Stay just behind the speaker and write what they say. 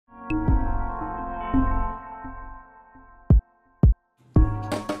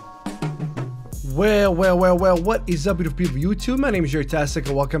Well, what is up, beautiful people of YouTube? My name is Jerutastic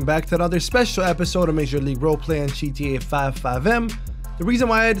and welcome back to another special episode of Major League Roleplay on GTA 5 FiveM. The reason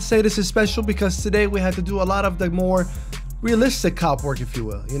why I had to say this is special because today we had to do a lot of the more realistic cop work, if you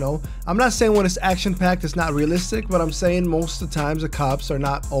will. You know, I'm not saying when it's action-packed it's not realistic, but I'm saying most of the times the cops are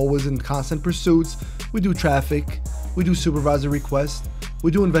not always in constant pursuits. We do traffic, we do supervisor requests,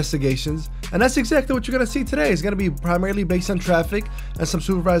 we do investigations, and that's exactly what you're gonna see today. It's gonna be primarily based on traffic and some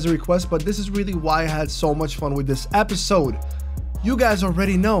supervisor requests, but this is really why I had so much fun with this episode. You guys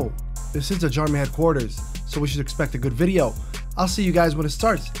already know this is the Army headquarters, so we should expect a good video. I'll see you guys when it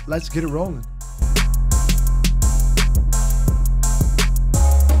starts. Let's get it rolling.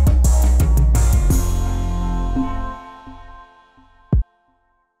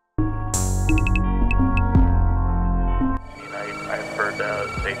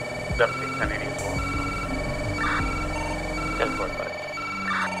 Definitely 1080 as well.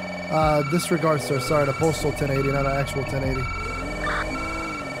 10.5. Disregard, sir. Sorry, the postal 1080, not an actual 1080.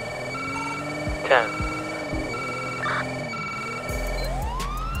 10.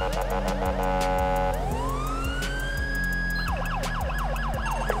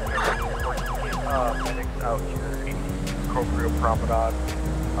 Medics out here. Appropriate promenade.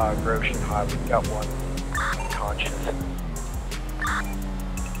 Groshen High. We've got one conscious.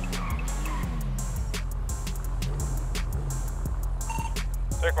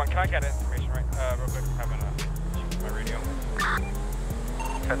 One, can I get information right? Real quick, I'm having my radio.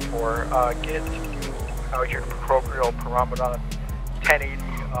 10-4, get out here to Procreal Promenade, 1080,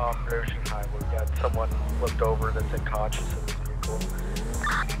 Ocean High. We've got someone flipped over that's unconscious in this vehicle.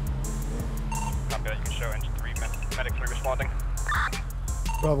 Copy that, you can show engine 3, medic 3 responding.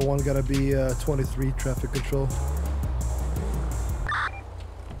 Bravo 1 gotta be 23, traffic control.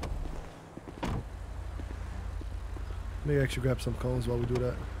 Maybe actually grab some cones while we do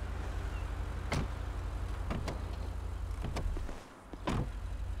that.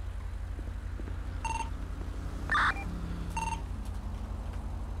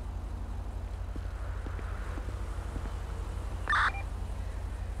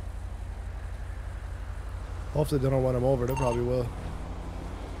 Hopefully they don't run them over, they probably will.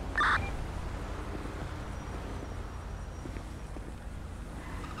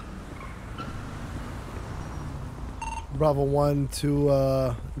 Bravo 1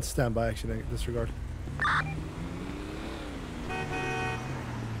 to stand by, actually, disregard.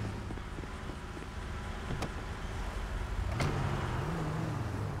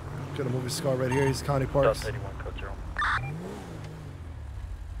 Gonna move his car right here. He's County Parks. 81, code 0.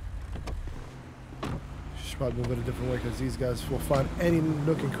 Should probably move it a different way because these guys will find any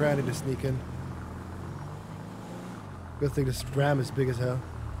nook and cranny to sneak in. Good thing this Ram is big as hell.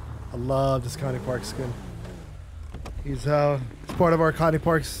 I love this County Park skin. He's part of our County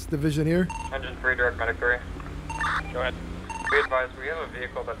Parks division here. Engine 3, direct medic 3. Go ahead. We advise we have a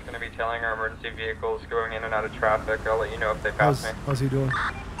vehicle that's going to be tailing our emergency vehicles going in and out of traffic. I'll let you know if they pass me. How's he doing?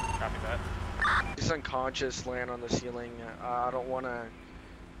 Copy that. He's unconscious, laying on the ceiling. I don't want to...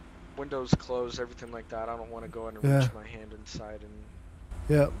 Windows closed, everything like that. I don't want to go in and reach my hand inside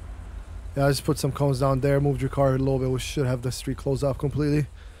and... Yeah, I just put some cones down there, moved your car a little bit. We should have the street closed off completely.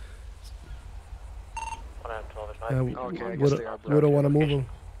 Okay, I we guess they are don't want to move him.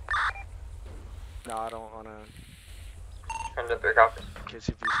 No, I don't want to... Engine 3 copies. In case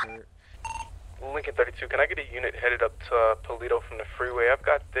if he's hurt. Lincoln 32, can I get a unit headed up to Polito from the freeway? I've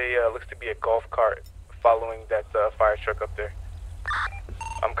got the, looks to be a golf cart following that fire truck up there.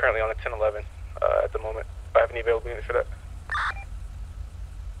 I'm currently on a 1011 at the moment. I have any available unit for that.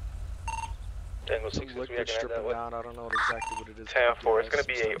 Stripping down. I don't know exactly what it is. 10-4, it's going to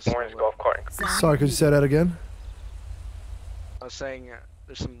be a orange golf cart. Sorry, could you say that again? I was saying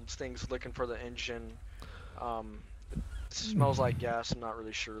there's some things looking for the engine. It smells like gas. I'm not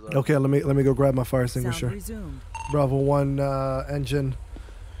really sure though. Okay, let me go grab my fire extinguisher. Bravo 1 engine.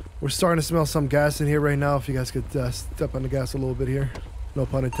 We're starting to smell some gas in here right now. If you guys could step on the gas a little bit here. No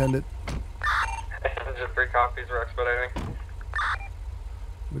pun intended. Engine 3 copies, we're expediting.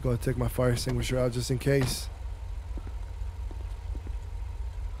 We're going to take my fire extinguisher out just in case.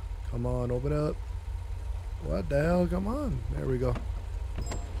 Come on, open up. What the hell? Come on. There we go.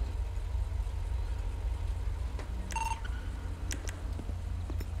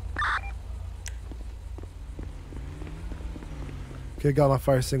 Okay, got my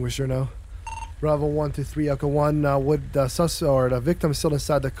fire extinguisher now. Bravo 1 to 3 Echo 1. Would the suspect or the victim still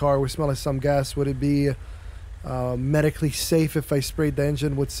inside the car? We're smelling some gas. Would it be medically safe if I sprayed the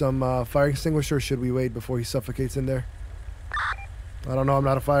engine with some fire extinguisher, or should we wait before he suffocates in there? I don't know. I'm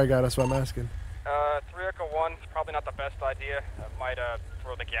not a fire guy. That's what I'm asking. 3 Echo 1, it's probably not the best idea. Might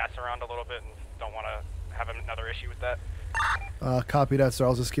throw the gas around a little bit and don't want to have another issue with that. Copy that, sir.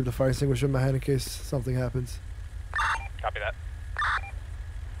 I'll just keep the fire extinguisher in my hand in case something happens. Copy that.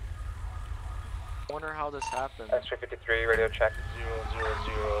 I wonder how this happened. Extra 53, radio check. 000,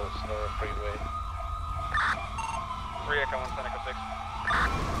 Snow Freeway. 3 Echo 1 Seneca 6.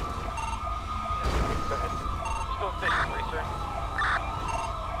 Go ahead. Still station 3, sir.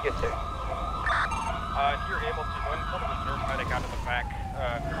 Yes, sir. If you're able to, go ahead and pull the reserve medic out of the back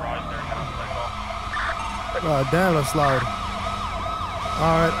garage there and head out to that call. Oh, damn, that's loud.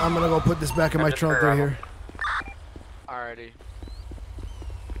 Alright, I'm gonna go put this back in my trunk right here. Alrighty.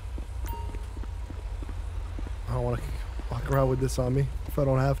 I don't want to walk around with this on me if I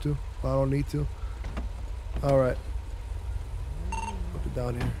don't have to. If I don't need to. Alright. Put it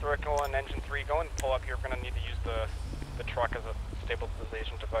down here. Echo 1, engine 3, go and pull up here. We're going to need to use the truck as a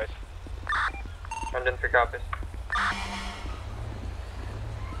stabilization device. Engine 3 copies.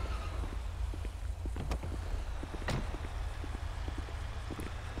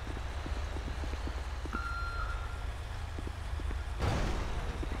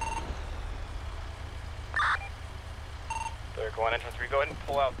 Go on, engine 3, go ahead and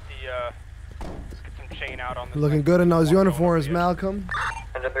pull out the, let's get some chain out on this. Looking good in those uniforms, Malcolm.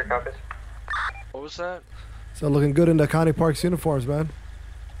 Engine 3 copies. What was that? So looking good in the County Parks uniforms, man.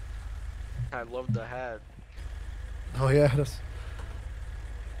 I love the hat. Oh yeah, that's...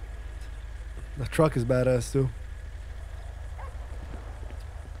 The truck is badass too.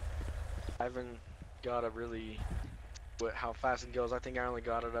 I haven't got it really with how fast it goes. I think I only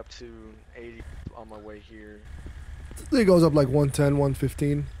got it up to 80 on my way here. It goes up like 110,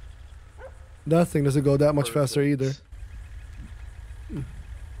 115. That thing doesn't go that much faster either.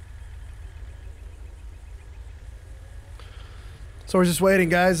 So we're just waiting,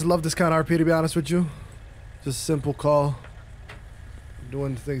 guys. Love this kind of RP, to be honest with you. Just simple call.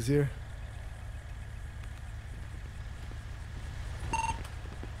 Doing things here.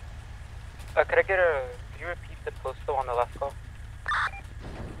 Could I get a... Could you repeat the postal on the last call?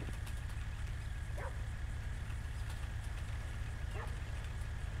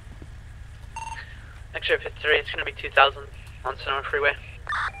 Extra 53, it's going to be 2000 on Sonoma Freeway.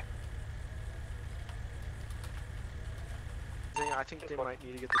 I think they might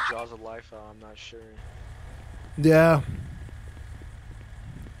need to get the Jaws of Life out, I'm not sure. Yeah.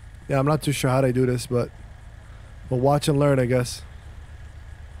 Yeah, I'm not too sure how they do this, but we'll watch and learn, I guess.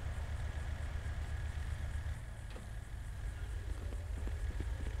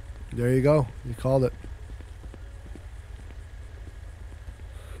 There you go. You called it.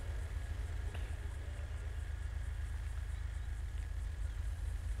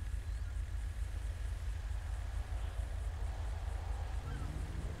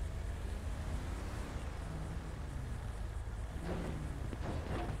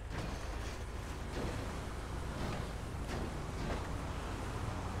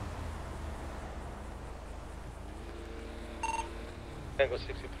 Tango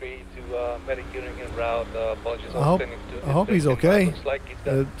 63 to medic unit en route. Apologies. I hope he's okay.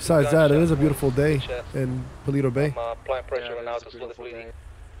 Besides that, it is a beautiful day in Paleto Bay. I'm applying pressure right now to slow the bleeding.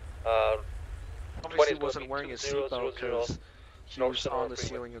 Obviously he wasn't wearing his seatbelt because he was on the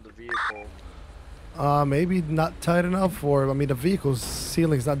ceiling of the vehicle. Maybe not tight enough, or I mean the vehicle's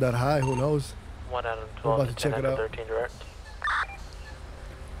ceiling's not that high. Who knows? 1 out of I'm 12. about to check it out. 13 direct.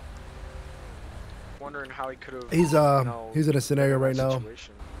 Wondering how he could have. He's in a scenario right now.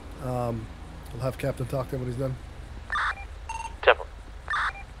 Situation. We'll have Captain talk to him when he's done. Temple.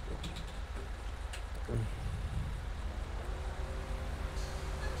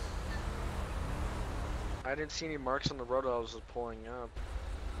 I didn't see any marks on the road I was pulling up.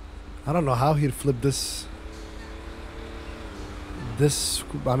 I don't know how he'd flip this.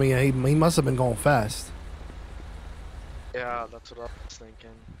 I mean, he must have been going fast. Yeah, that's what I was thinking.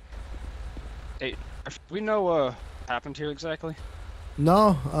 Hey, we know what happened here exactly?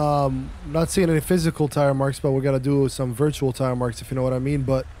 No, not seeing any physical tire marks, but we're gonna do some virtual tire marks, if you know what I mean.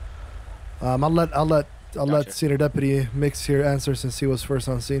 But I'll let Senior Deputy Mix here answer since he was first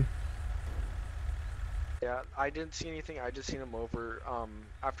on scene. Yeah, I didn't see anything. I just seen him over.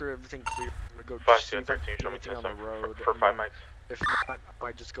 After everything cleared, I'm gonna go 5 see if I can see anything on the road. for 5 mics. If not, I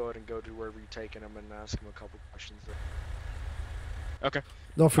might just go ahead and go to wherever you're taking him and ask him a couple questions there. Okay.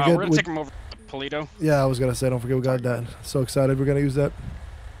 Don't forget. We're gonna take him over to Paleto. Yeah, I was gonna say, don't forget we got that. So excited, we're gonna use that.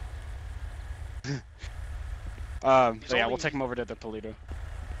 So yeah, we'll take him over to the Paleto.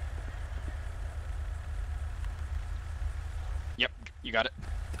 Yep, you got it.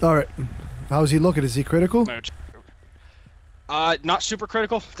 All right. How's he looking? Is he critical? Not super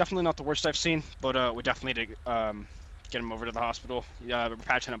critical. Definitely not the worst I've seen, but we definitely need to get him over to the hospital. Yeah, we're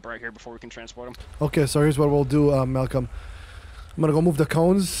patching up right here before we can transport him. Okay, so here's what we'll do, Malcolm. I'm gonna go move the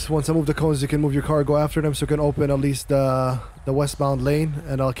cones. Once I move the cones, you can move your car, go after them, so you can open at least the westbound lane,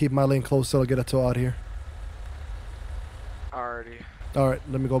 and I'll keep my lane closed so I'll get a tow out here. Alrighty. All right,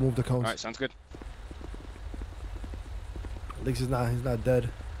 let me go move the cones. All right, sounds good. At least he's not dead.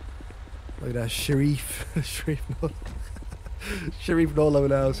 Look at that, Sharif. Sharif no love in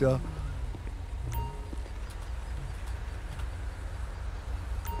the house, y'all.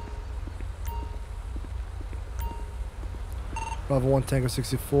 Bravo 1 Tango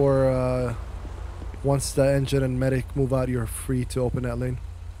 64. Once the engine and medic move out, you're free to open that lane.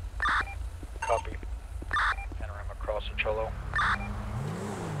 Copy. Panorama cross and Cholo.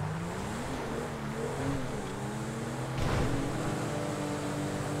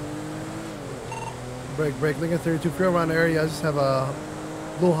 Break. Lincoln 32. If you're around the area, I just have a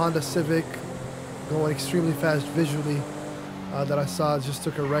blue Honda Civic going extremely fast visually that I saw. Just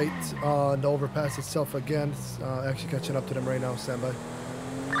took a right on the overpass itself again. Actually catching up to them right now. Stand by.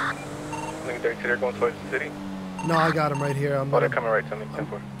 Lincoln 32, they're going towards the city. No, I got him right here. Oh, they're coming right to me.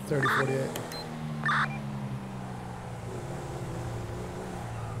 10-4. 3048.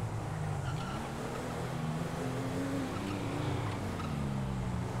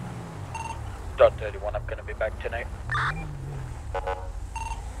 Dot 31, I'm gonna be back tonight.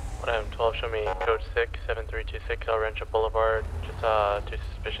 1M12, show me code 6, 7326 El Rancho Boulevard. Just two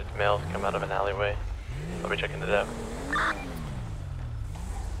suspicious males come out of an alleyway. I'll be checking the depth.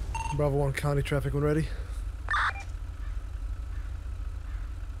 Bravo 1 County traffic when ready.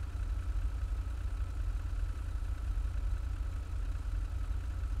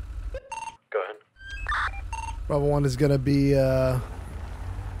 Go ahead. Bravo 1 is gonna be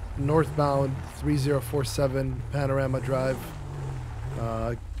northbound 3047 Panorama Drive.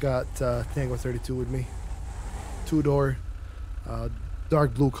 Got Tango 32 with me. 2-door,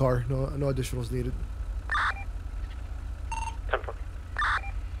 dark blue car. No additionals needed. 10-4.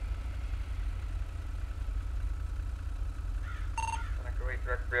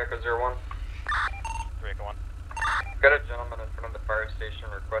 Reaco 01. Reaco 1. Got a gentleman in front of the fire station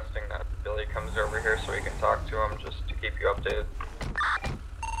requesting that Billy comes over here so he can talk to him, just to keep you updated.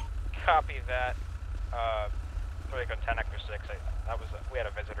 Copy that. Reaco 10 Hector 6. We had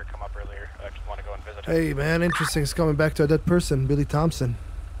a visitor come up earlier. I just want to go and visit him. Hey man, interesting. It's coming back to a dead person, Billy Thompson.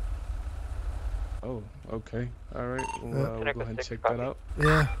 Oh, okay. All right. We'll go ahead and check that out.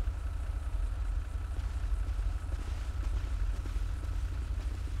 Yeah.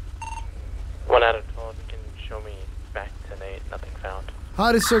 One out of 12, you can show me back to Nate. Nothing found.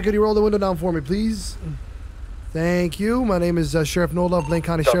 Howdy, sir. Could you roll the window down for me, please? Thank you. My name is Sheriff Nola of Blaine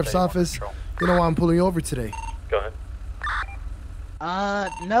County Sheriff's Office. You know why I'm pulling you over today? Go ahead.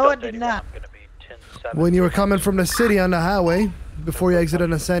 No, I did not. When you were coming from the city on the highway, before you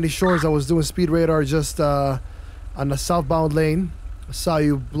exited on Sandy Shores, I was doing speed radar just on the southbound lane. I saw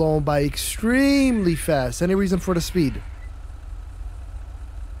you blown by extremely fast. Any reason for the speed?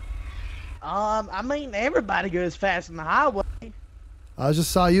 I mean, everybody goes fast on the highway. I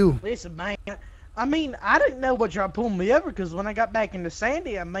just saw you. Listen, man. I mean, I didn't know what y'all pulled me over because when I got back into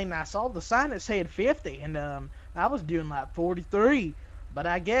Sandy, I mean, I saw the sign that said 50, and I was doing like 43. But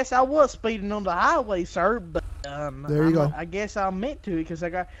I guess I was speeding on the highway, sir. But there you go. I guess I meant to because I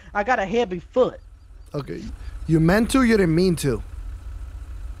got a heavy foot. Okay, you meant to, you didn't mean to.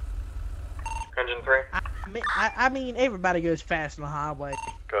 Engine 3. I mean, everybody goes fast on the highway.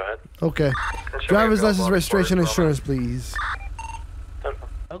 Go ahead. Okay. Driver's license, registration, insurance, please.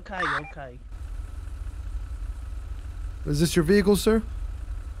 Okay. Is this your vehicle, sir?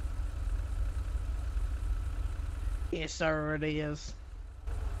 Yes, sir, it is.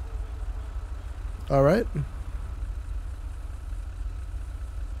 All right.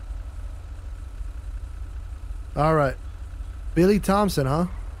 All right. Billy Thompson, huh?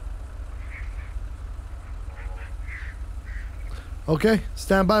 Okay.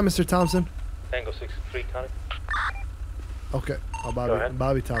 Stand by, Mr. Thompson. Tango 63, Connie. Okay. Oh,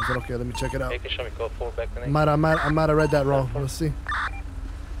 Bobby Thompson. Okay, let me check it out. Hey, can you show me code 4 back to I might have read that wrong. Let's see.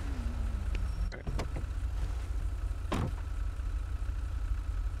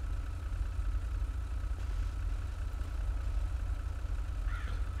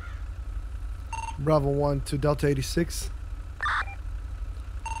 Bravo 1 to Delta 86.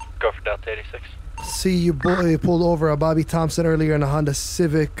 Go for Delta 86. See, you pulled over a Bobby Thompson earlier in a Honda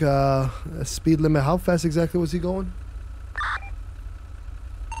Civic. Speed limit. How fast exactly was he going?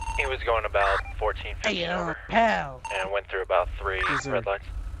 He was going about 14, 15 Hey, over. pal. And went through about 3 red lights.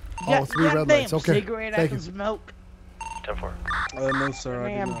 Oh, 3 red lights. Okay. Cigarette Thank I you. can smoke. 10-4. No, sir. I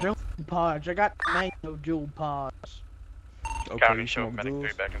did Damn, not. jewel pods. I got mango jewel pods. Okay, County you show smoke medic 3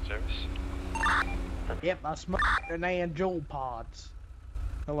 jewels? back in service. Yep, I smoked and jewel pods.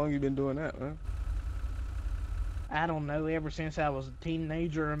 How long you been doing that, man? I don't know, ever since I was a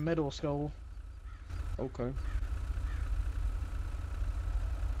teenager in middle school. Okay.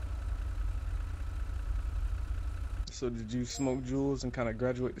 So did you smoke jewels and kind of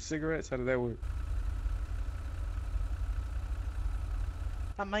graduate to cigarettes? How did that work?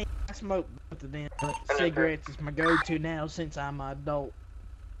 I mean, I smoke both of them, but cigarettes is my go-to now since I'm an adult.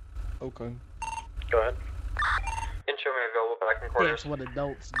 Okay. Go ahead. Intro me available back in quarters. That's what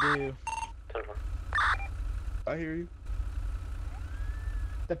adults do. I hear you.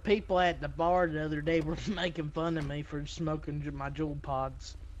 The people at the bar the other day were making fun of me for smoking my jewel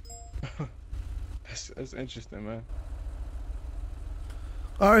pods. That's interesting, man.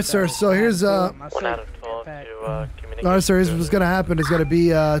 All right, sir. So here's 1 out of 12 to communicate. all right, sir. Here's what's gonna happen. There's gonna be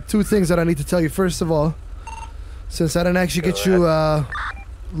two things that I need to tell you. First of all, since I didn't actually get you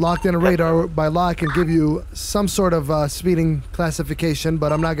locked in a radar by law, I can give you some sort of speeding classification,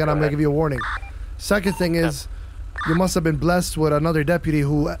 but I'm not gonna give you a warning. Second thing is, you must have been blessed with another deputy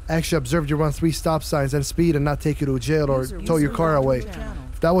who actually observed you run 3 stop signs and speed and not take you to jail or tow your car away.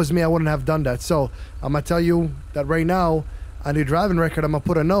 If that was me, I wouldn't have done that. So I'm gonna tell you that right now, on your driving record, I'm gonna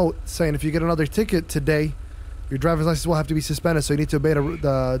put a note saying if you get another ticket today, your driver's license will have to be suspended. So you need to obey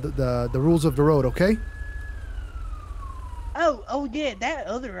the rules of the road. Okay? Oh yeah, that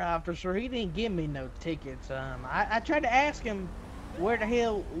other officer, he didn't give me no tickets. I tried to ask him where the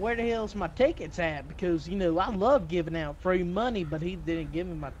hell's my tickets at, because you know I love giving out free money, but he didn't give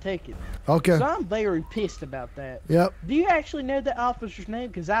me my ticket. Okay. So I'm very pissed about that. Yep. Do you actually know the officer's name?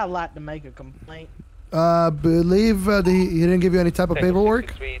 Because I'd like to make a complaint. Believe he didn't give you any type of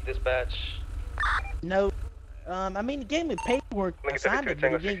paperwork. Dispatch. No. I mean, he gave me paperwork. I signed it,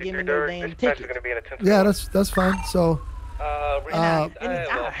 but he didn't give me no damn ticket. Yeah, that's fine. So. And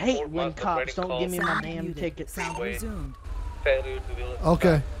I hate when cops don't give me my damn ticket.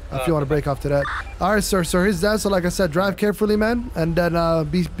 Okay, if you want to break off to that. All right, sir. So here's that. So like I said, drive carefully, man, and then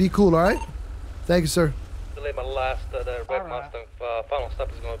be cool. All right. Thank you, sir. My last red Mustang final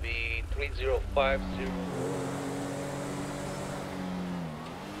stop is going to be 3050.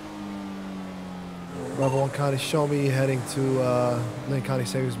 Bravo 1 County, show me heading to Lane County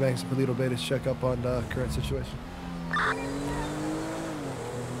Savings Banks, Polito Bay to check up on the current situation.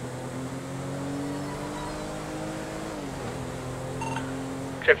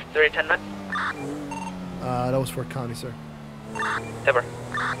 Trip 310. That was for County, sir. Ever.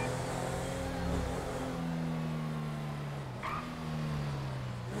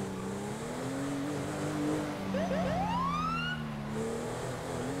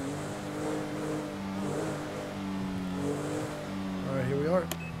 Alright, here we are.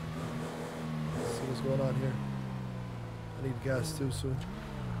 Let's see what's going on here. I need gas too soon.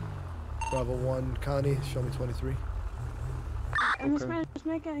 Bravo 1 County, show me 23. And this man is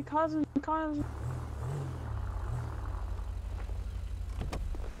making causing.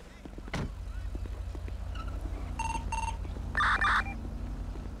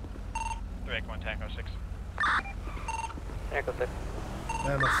 Tango 6. Tango 6.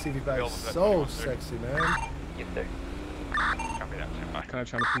 Man, my CV bag is so sexy, man. Yes, sir. Copy that, standby. Kind of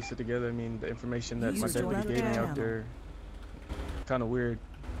trying to piece it together. I mean, the information that my deputy gave me out there, kind of weird.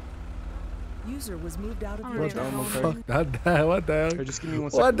 User was moved out of What the hell? Here, just give me 1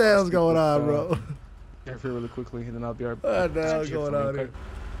 second. What the hell's going on, bro? Get here really quickly, and then I'll be right back. What the hell's going on here?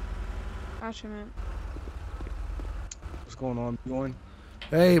 Gotcha, man. What's going on? You going?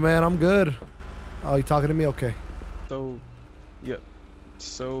 Hey, man, I'm good. Oh, you talking to me? Okay. So, yep.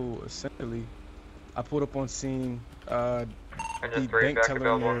 So, essentially, I pulled up on scene. The bank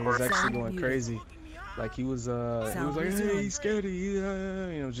teller there was actually going crazy. Like, he was like, hey, he's scared of you,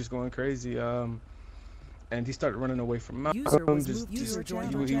 you know, just going crazy. And he started running away from Malcolm. We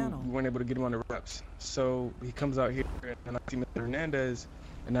weren't able to get him on the reps. So, he comes out here, and I see Mr. Hernandez,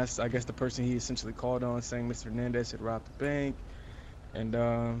 and that's, I guess, the person he essentially called on, saying Mr. Hernandez had robbed the bank. And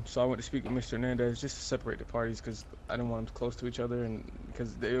so I went to speak with Mr. Hernandez just to separate the parties, because I didn't want them close to each other, and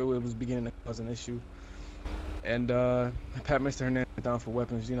because it was beginning to cause an issue. And I pat Mr. Hernandez down for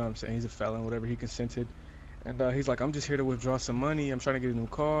weapons, you know what I'm saying? He's a felon, whatever, he consented. And he's like, I'm just here to withdraw some money, I'm trying to get a new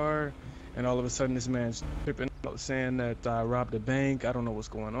car. And all of a sudden this man's tripping out saying that I robbed a bank, I don't know what's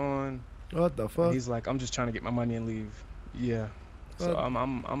going on. What the fuck? And he's like, I'm just trying to get my money and leave. Yeah. So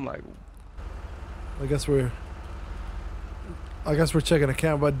I'm like, I guess we're checking the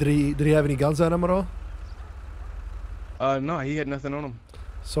camera. Did he have any guns on him at all? No, he had nothing on him.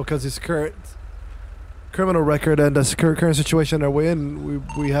 So, because his current criminal record and the current situation that we're in,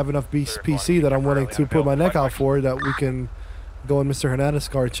 we have enough PC that I'm willing to put my neck out for, that we can go in Mr. Hernandez's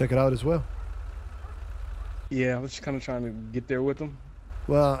car and check it out as well. Yeah, I was just kind of trying to get there with him.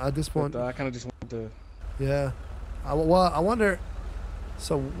 Well, at this point, I kind of just wanted to. Yeah. Well, I wonder.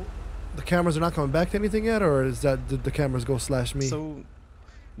 So, the cameras are not coming back to anything yet, or is that did the cameras go /me? So,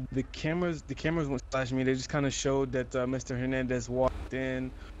 the cameras went /me. They just kind of showed that Mr. Hernandez walked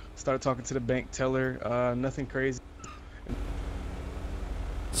in, started talking to the bank teller. Nothing crazy.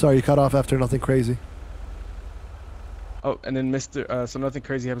 Sorry, you cut off after nothing crazy. Oh, and then so nothing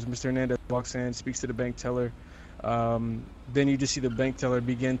crazy happens. Mr. Hernandez walks in, speaks to the bank teller. Then you just see the bank teller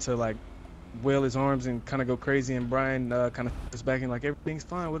begin to like wail his arms and kind of go crazy. And Brian kind of is back and like everything's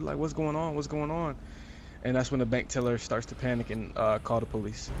fine. What's going on? What's going on? And that's when the bank teller starts to panic and call the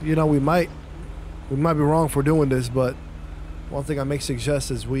police. You know, we might be wrong for doing this, but one thing I may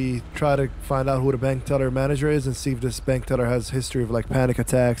suggest is we try to find out who the bank teller manager is and see if this bank teller has history of like panic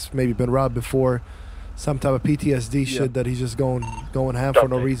attacks, maybe been robbed before, some type of PTSD shit that he's just going ham for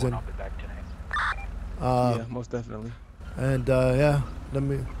no reason. Yeah, most definitely. And yeah,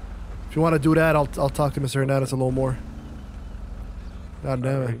 if you want to do that, I'll talk to Mr. Hernandez a little more. God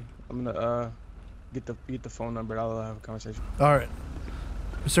damn it. I'm gonna get the phone number. I'll have a conversation. All right,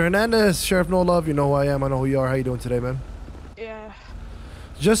 Mr. Hernandez, Sheriff No Love. You know who I am. I know who you are. How you doing today, man? Yeah.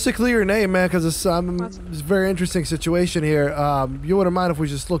 Just to clear your name, man, because it's a very interesting situation here. You wouldn't mind if we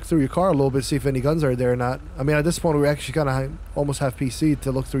just look through your car a little bit, see if any guns are there or not. I mean, at this point, we actually kind of almost have PC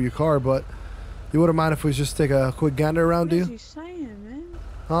to look through your car, but you wouldn't mind if we just take a quick gander around you? What is he saying, man?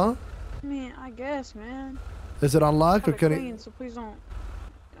 Huh? I mean, I guess, man. Is it unlocked or can clean, so please don't.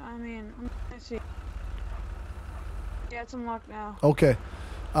 I mean, let's see. Yeah, it's unlocked now. Okay.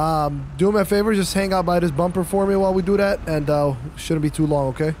 Do me a favor, just hang out by this bumper for me while we do that, and shouldn't be too long,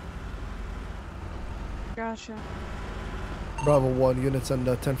 okay? Gotcha. Bravo 1, units on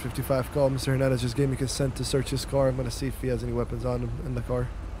the 1055 call. Mr. Hernandez just gave me consent to search his car. I'm going to see if he has any weapons on him in the car.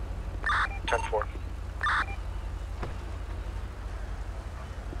 10-4.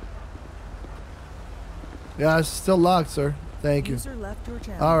 Yeah, it's still locked, sir. Thank you. User left your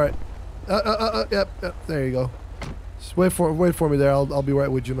channel. All right. Yep. There you go. Just wait for me there. I'll be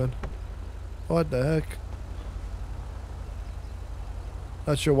right with you, man. What the heck?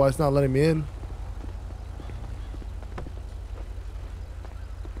 Not sure why it's not letting me in.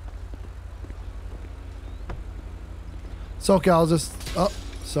 It's okay. I'll just. Oh,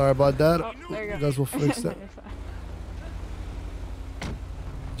 sorry about that. Oh, there you go. You guys will fix that.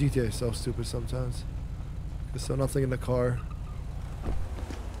 GTA is so stupid sometimes. So nothing in the car.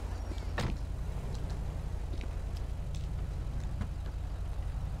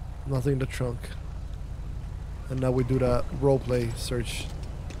 Nothing in the trunk. And now we do the roleplay search.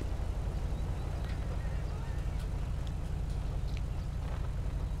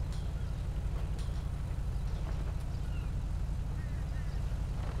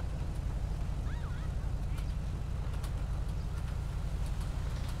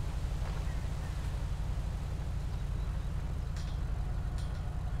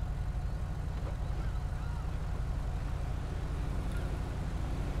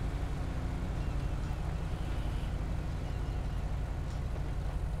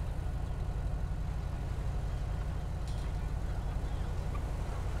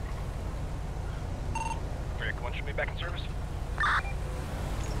 Should be back in service.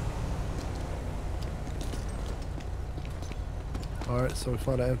 Alright, so we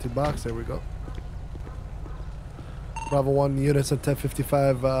found an empty box. There we go. Bravo 1 units at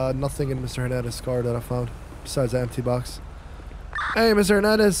 1055. Nothing in Mr. Hernandez's car that I found besides the empty box. Hey, Mr.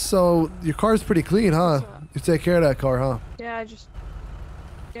 Hernandez, so your car's pretty clean, huh? You take care of that car, huh? Yeah,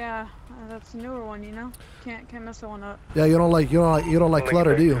 yeah, that's a newer one, you know. Can't mess that one up. Yeah, you don't like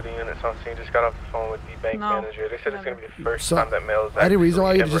clutter, do you? The units on scene just got off the phone with the bank manager. They said it's gonna be the first time that mail is. Any reason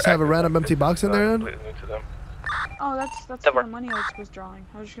why you just have a random empty box in there? Then? Oh, that's for the money I was withdrawing.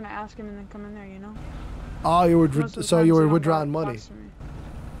 I was just gonna ask him and then come in there, you know. Oh, you were withdrawing money.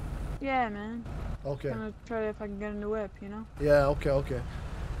 Yeah, man. Okay. I'm gonna try if I can get a new whip, you know. Yeah. Okay.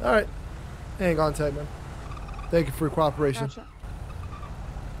 All right. Hang on tight, man. Thank you for your cooperation. Gotcha.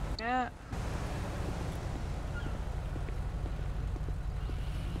 Yeah.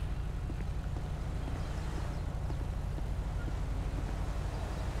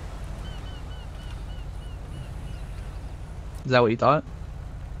 Is that what you thought?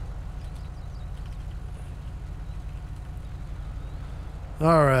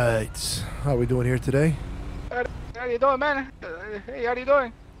 All right. How are we doing here today? How you doing, man? Hey, how you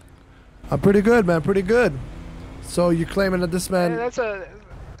doing? I'm pretty good, man. Pretty good. So you're claiming that this man... That's a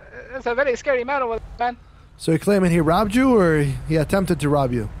very scary man over there, man. So you're claiming he robbed you, or he attempted to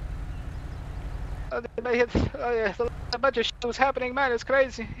rob you? They hit a bunch of shit was happening, man. It's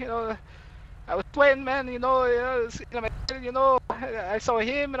crazy. You know, I was sweating, man. I saw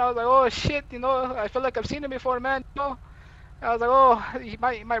him, and I was like, oh shit. You know, I feel like I've seen him before, man. You know, I was like, oh, he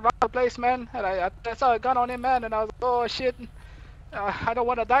might rob the place, man. And I saw a gun on him, man, and I was like, oh shit. I don't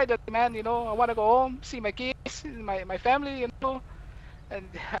want to die that, man. You know, I want to go home, see my kids, my family. You know. And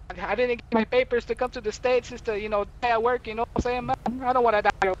I didn't get my papers to come to the States just to, die at work, you know what I'm saying, man? I don't want to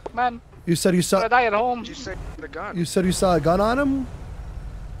die at work, man. You said you saw... I want to die at home. You say the gun. You said you saw a gun on him?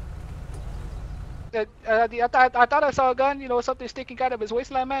 I thought I saw a gun, something sticking out of his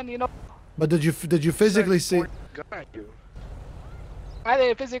waistline, man, you know. But did you physically see... Gun at you. I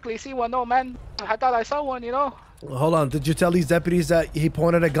didn't physically see one, no, man. I thought I saw one, you know. Hold on, did you tell these deputies that he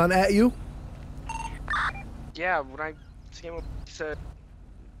pointed a gun at you? Yeah, when I see him, he said...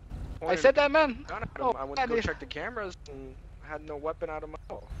 I said that, man. I went to go check the cameras and had no weapon out of my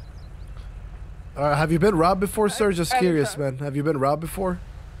mouth. Alright, have you been robbed before, sir? Just curious, man. Have you been robbed before?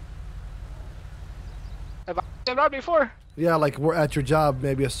 Have I been robbed before? Yeah, like we're at your job,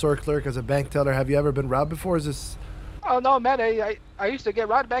 maybe a store clerk, as a bank teller. Have you ever been robbed before? Is this... Oh, no, man. I used to get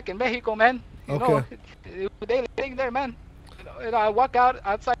robbed back in Mexico, man. You know, Okay. it was a daily thing there, man. I walk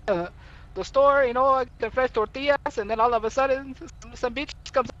outside the store, I get the fresh tortillas, and then all of a sudden, some bitch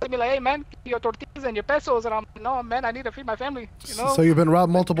comes up to me like, hey, man, give me your tortillas and your pesos, and I'm like, no, man, I need to feed my family, you know? So you've been robbed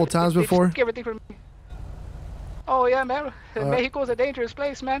multiple times before? They take everything from me. Oh, yeah, man. Mexico's a dangerous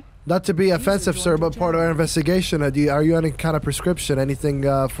place, man. Not to be offensive, sir, but part of our investigation, are you on any kind of prescription? Anything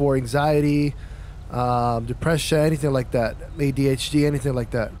for anxiety, depression, anything like that? ADHD, anything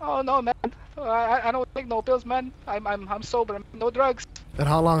like that? Oh, no, man. I don't take no pills, man. I'm sober. No drugs. And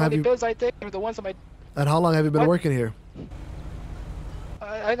how long have you... pills I take are the ones on my... And how long have you been working here?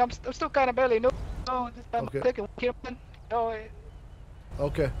 I'm still kind of barely new. I'm Okay. taking here, man.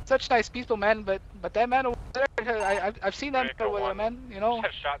 Okay. Such nice people, man. But that man over there, I've seen that man over there, man. You know.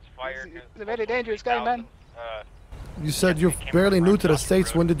 Shots fired. He's a very dangerous guy, man. You said you're barely new to the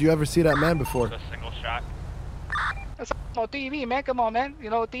States. When did you ever see that man before? A single shot. That's on TV, man. Come on, man.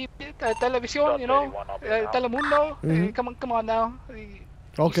 TV, television, Telemundo. Come on now. You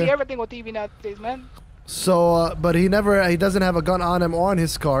Okay. see everything on TV nowadays, man. So, but he doesn't have a gun on him or on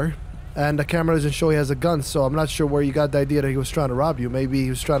his car, and the camera doesn't show he has a gun. So I'm not sure where you got the idea that he was trying to rob you. Maybe he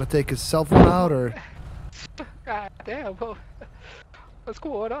was trying to take his cell phone out, or... God damn, bro. What's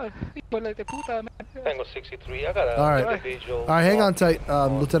going on? Tango 63, I got a Alright. individual. Alright, hang on tight.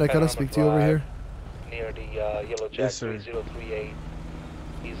 Lieutenant, can I speak to you over here? Near the Yellow Jack 3038.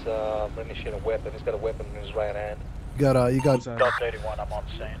 He's brandishing a weapon. He's got a weapon in his right hand. You got... Dot 81, I'm on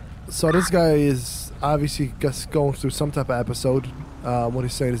scene. So this guy is obviously just going through some type of episode. What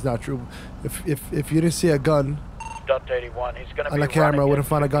he's saying is not true. If you didn't see a gun Dot 81, he's gonna on the camera, wouldn't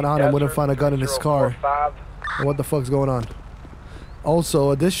find a gun on him, wouldn't find a gun in his car. And what the fuck's going on?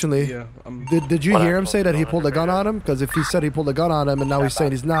 Also, additionally, did you hear him say that he pulled a gun on him? Because if he said he pulled a gun on him and now he's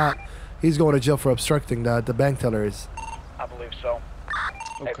saying he's not, he's going to jail for obstructing the bank teller is. I believe so.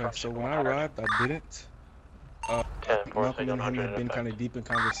 Okay, so when I arrived, I didn't. Malcolm and him had been kind of deep in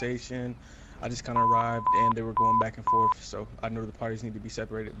conversation. I just kind of arrived and they were going back and forth, so I knew the parties need to be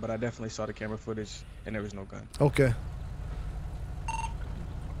separated. But I definitely saw the camera footage and there was no gun. Okay.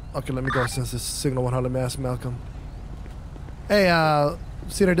 Okay, let me go since this signal 100. Let me ask Malcolm. Hey,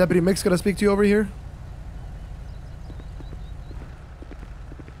 Senior Deputy Mix, can I speak to you over here?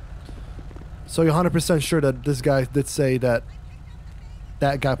 So you're 100% sure that this guy did say that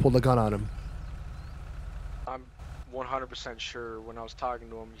guy pulled a gun on him? I'm 100% sure when I was talking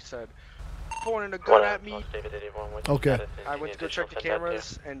to him, he said, pointing a gun at me. Okay. I went to go check the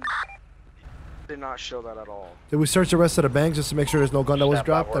cameras and did not show that at all. Did we search the rest of the bank just to make sure there's no gun that was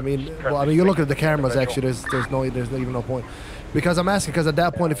dropped? I mean, you look at the cameras. Actually, there's even no point. Because I'm asking, because at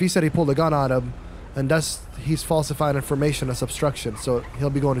that point, if he said he pulled a gun on him, and he's falsifying information, that's obstruction. So he'll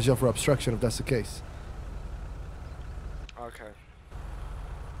be going to jail for obstruction if that's the case. Okay.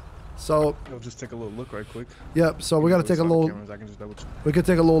 So we'll just take a little look right quick. Yep. So we gotta take a little. I can just double check. We could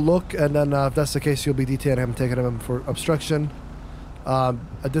take a little look, and then if that's the case, you'll be detaining him, taking him for obstruction.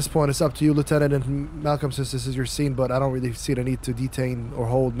 At this point, it's up to you, Lieutenant and Malcolm, since this is your scene. But I don't really see the need to detain or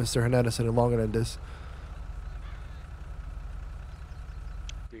hold Mr. Hernandez any longer than this.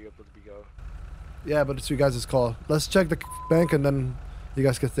 Yeah, but it's you guys' call. Let's check the bank, and then you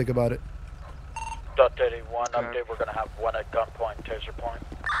guys can think about it. Dot 81, update. We're gonna have one at gunpoint, taser point.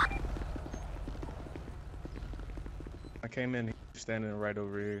 I came in, he's standing right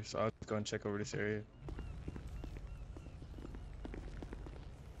over here, so I'll just go and check over this area.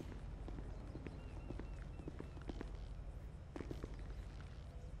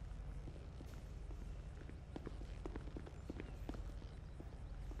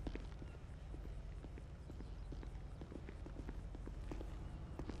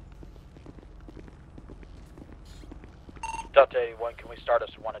 Delta 81, can we start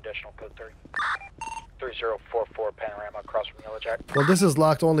us one additional code 3? 3044 Panorama across from Yellow Jack. Well, this is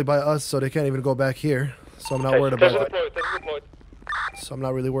locked only by us, so they can't even go back here. So I'm not worried about it. So I'm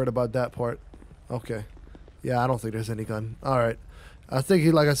not really worried about that part. Okay. Yeah, I don't think there's any gun. All right. I think he,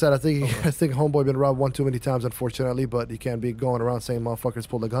 like I said, I think homeboy been robbed one too many times, unfortunately. But he can't be going around saying motherfuckers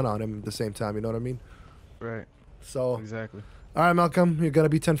pulled a gun on him at the same time. You know what I mean? Right. So. Exactly. All right, Malcolm, you're gonna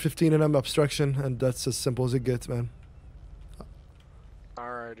be 10-15 in them obstruction, and that's as simple as it gets, man.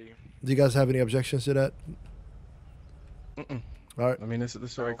 Alrighty. Do you guys have any objections to that? Mm-mm. All right. I mean, this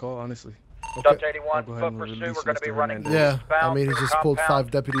is the right call, honestly. Delta 81, foot pursuit, we're going to be running. Yeah, I mean, he just pulled 5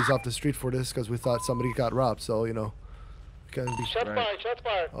 deputies off the street for this because we thought somebody got robbed, so, you know. Can be shots fired, shots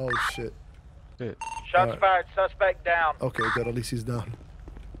fired. Oh, shit. Shots fired, suspect down. Okay, good, at least he's down.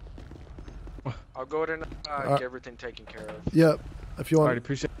 I'll go ahead and get everything taken care of. Yep, if you want. Alright,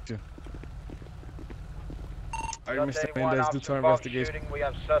 appreciate you. Alright, Mr. Mendez, do to our investigation. We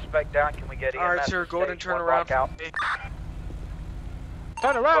have suspect down. Can we get EMS? Alright, sir, go ahead and turn around. Turn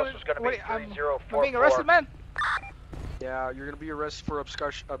around. Wait, I'm being arrested, man. Yeah, you're gonna be arrested for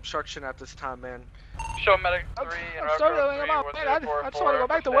obstruction at this time, man. Show medic 3 I'm sorry, man. I just want to go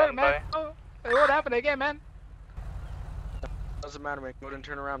back to work, man. Oh, it won't happen again, man. Doesn't matter, man. Go ahead and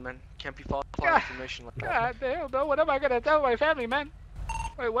turn around, man. Can't be false information like that. God damn, bro. What am I gonna tell my family, man?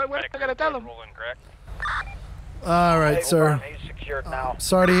 Wait, what am I gonna tell them? All right, sir.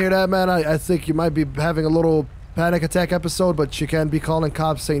 Sorry to hear that, man. I think you might be having a little panic attack episode, but you can't be calling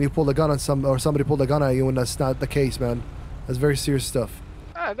cops saying you pulled a gun on somebody pulled a gun on you, and that's not the case, man. That's very serious stuff.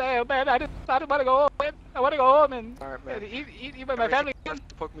 Damn, man. I just want to go home, man. I want to go home and eat with my family.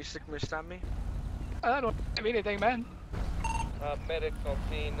 Poke me, stick me, stab me. I don't have anything, man. Medics on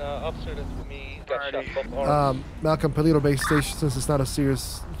scene, officer that's with me, he's got shot both arms. Malcolm, Palito Base Station, since it's not a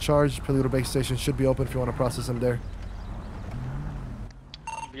serious charge, Palito Base Station should be open if you want to process him there.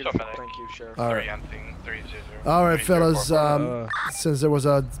 Beautiful, thank you, Sheriff. All right, all right, fellas, since there was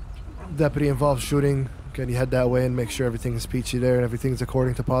a deputy involved shooting, can you head that way and make sure everything's peachy there and everything's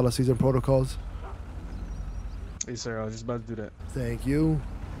according to policies and protocols? Yes, sir, I was just about to do that. Thank you.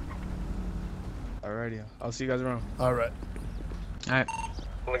 Alrighty, I'll see you guys around. All right. Alright.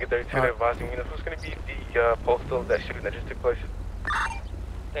 Lincoln 32 advising units. Who's going to be the postal of that shooting that just took place?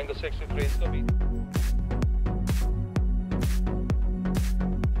 Tango 623 still be.